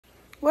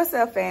What's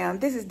up, fam?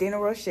 This is Dina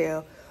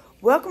Rochelle.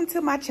 Welcome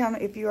to my channel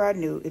if you are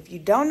new. If you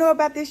don't know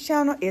about this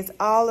channel, it's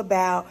all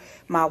about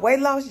my weight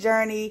loss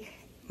journey,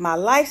 my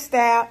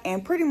lifestyle,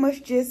 and pretty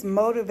much just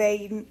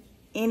motivating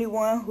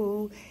anyone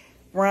who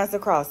runs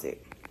across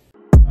it.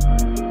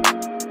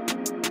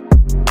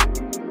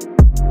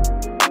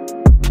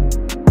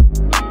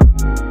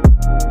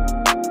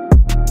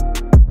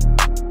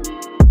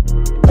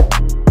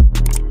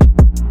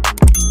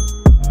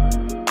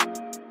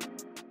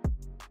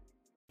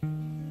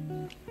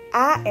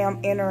 I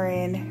am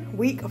entering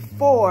week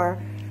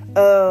 4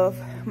 of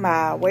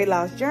my weight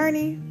loss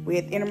journey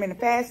with intermittent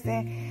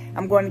fasting.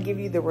 I'm going to give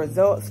you the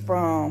results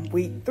from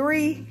week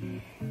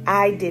 3.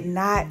 I did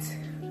not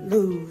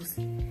lose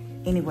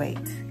any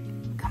weight.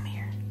 Come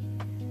here.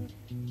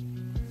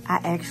 I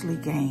actually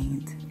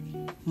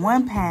gained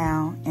 1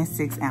 pound and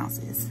 6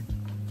 ounces.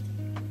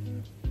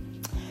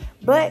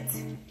 But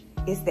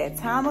it's that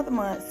time of the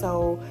month,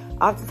 so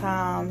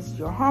oftentimes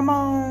your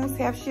hormones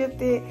have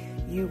shifted.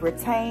 You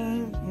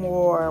retain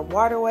more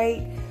water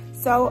weight.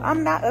 So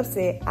I'm not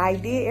upset. I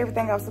did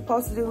everything I was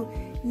supposed to do.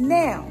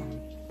 Now,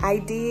 I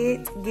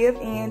did give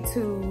in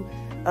to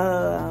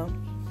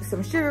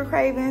some sugar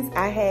cravings.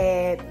 I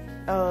had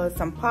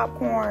some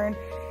popcorn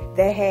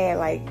that had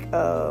like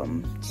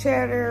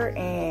cheddar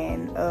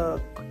and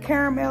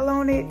caramel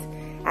on it.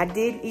 I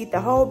did eat the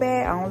whole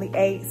bag. I only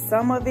ate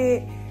some of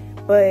it,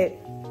 but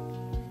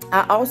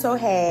I also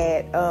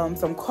had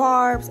some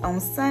carbs on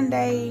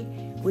Sunday,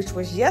 which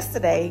was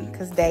yesterday,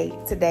 because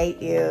today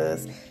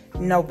is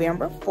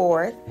November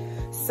 4th.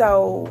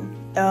 So,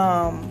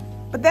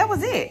 but that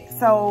was it.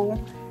 So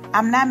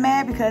I'm not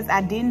mad because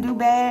I didn't do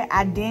bad.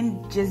 I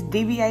didn't just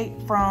deviate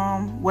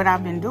from what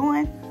I've been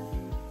doing.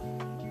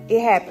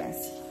 It happens.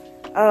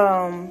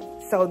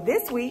 So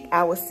this week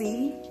I will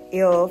see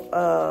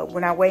if,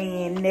 when I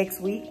weigh in next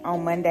week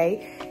on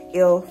Monday,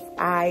 if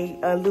I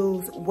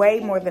lose way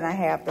more than I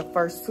have the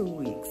first 2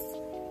 weeks.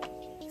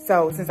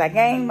 So since I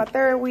gained my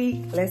 3rd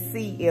week, let's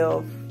see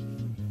if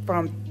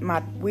from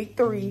my week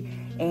 3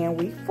 and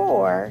week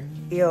 4,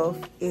 if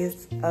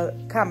it's a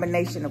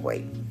combination of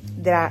weight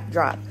that I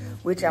dropped,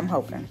 which I'm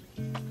hoping.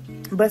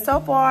 But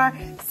so far,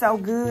 so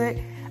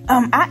good.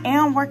 I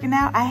am working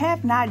out. I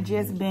have not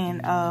just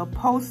been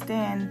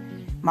posting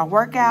my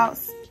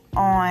workouts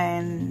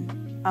on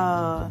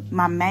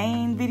my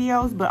main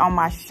videos, but on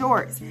my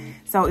shorts.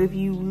 So if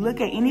you look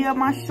at any of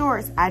my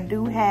shorts, I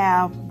do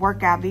have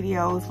workout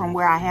videos from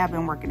where I have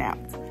been working out.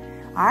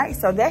 All right,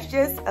 so that's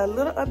just a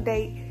little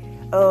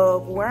update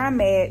of where I'm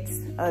at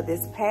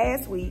this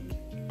past week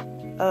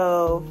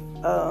of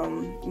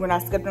when I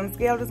stepped on the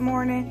scale this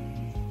morning,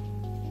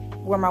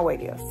 where my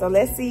weight is. So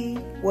let's see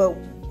what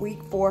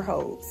week 4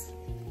 holds.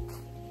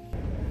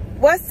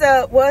 What's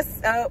up,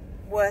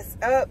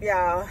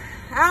 y'all?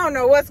 I don't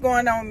know what's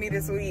going on with me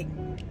this week.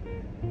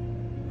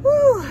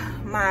 Whew,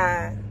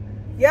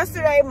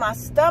 yesterday my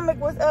stomach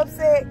was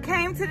upset,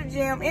 came to the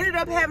gym, ended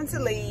up having to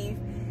leave.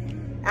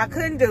 I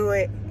couldn't do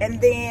it. And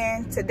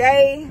then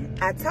today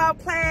I taught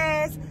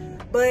class,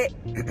 but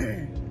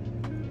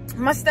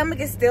my stomach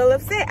is still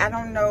upset. I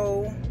don't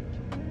know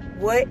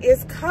what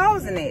is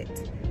causing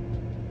it.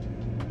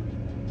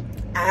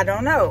 I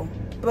don't know,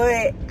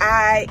 but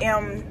I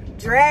am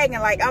dragging,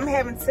 like I'm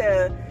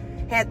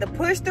had to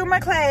push through my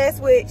class,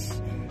 which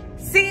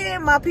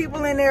seeing my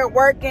people in there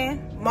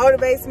working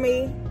motivates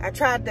me. I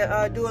tried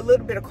to do a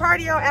little bit of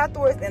cardio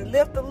afterwards and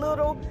lift a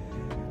little,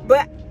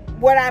 but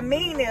what I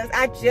mean is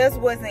I just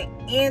wasn't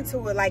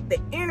into it. Like the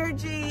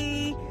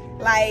energy,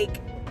 like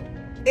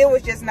it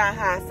was just not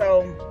high.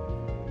 So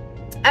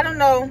I don't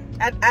know.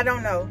 I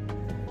don't know.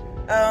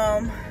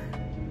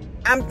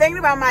 I'm thinking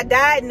about my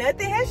diet.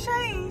 Nothing has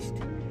changed.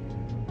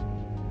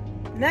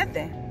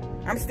 Nothing.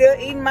 I'm still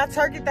eating my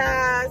turkey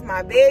thighs,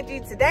 my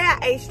veggie. Today I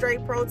ate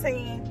straight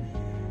protein.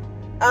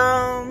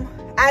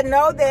 I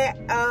know that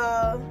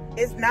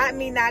it's not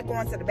me not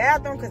going to the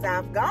bathroom, because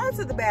I've gone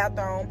to the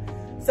bathroom.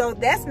 So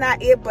that's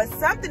not it, but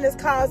something is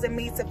causing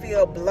me to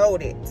feel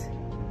bloated.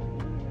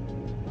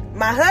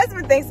 My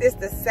husband thinks it's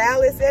the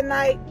salads at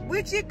night,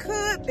 which it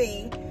could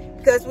be,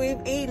 because we've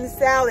eaten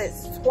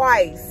salads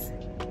twice,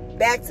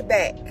 back to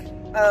back,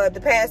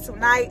 the past 2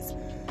 nights.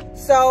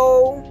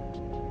 So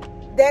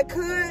that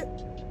could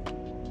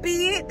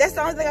be it. That's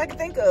the only thing I can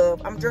think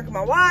of. I'm drinking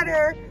my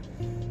water.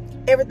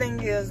 Everything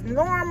is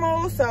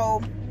normal.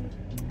 So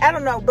I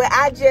don't know, but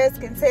I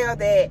just can tell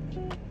that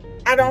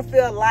I don't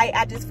feel light.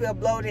 I just feel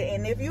bloated.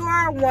 And if you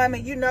are a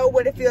woman, you know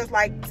what it feels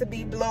like to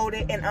be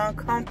bloated and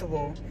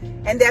uncomfortable.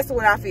 And that's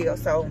what I feel.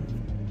 So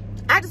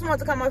I just want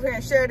to come up here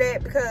and share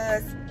that,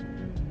 because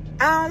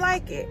I don't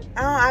like it.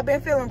 I've been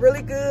feeling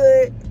really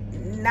good,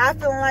 not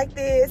feeling like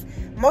this.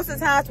 Most of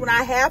the times when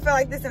I have felt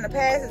like this in the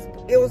past,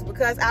 it was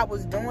because I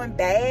was doing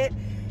bad.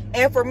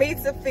 And for me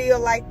to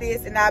feel like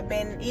this, and I've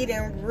been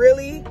eating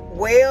really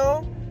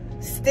well,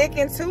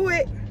 sticking to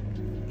it,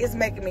 is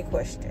making me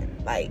question,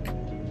 like,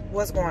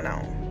 what's going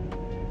on?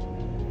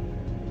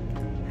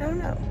 I don't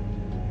know.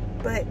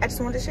 But I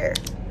just wanted to share.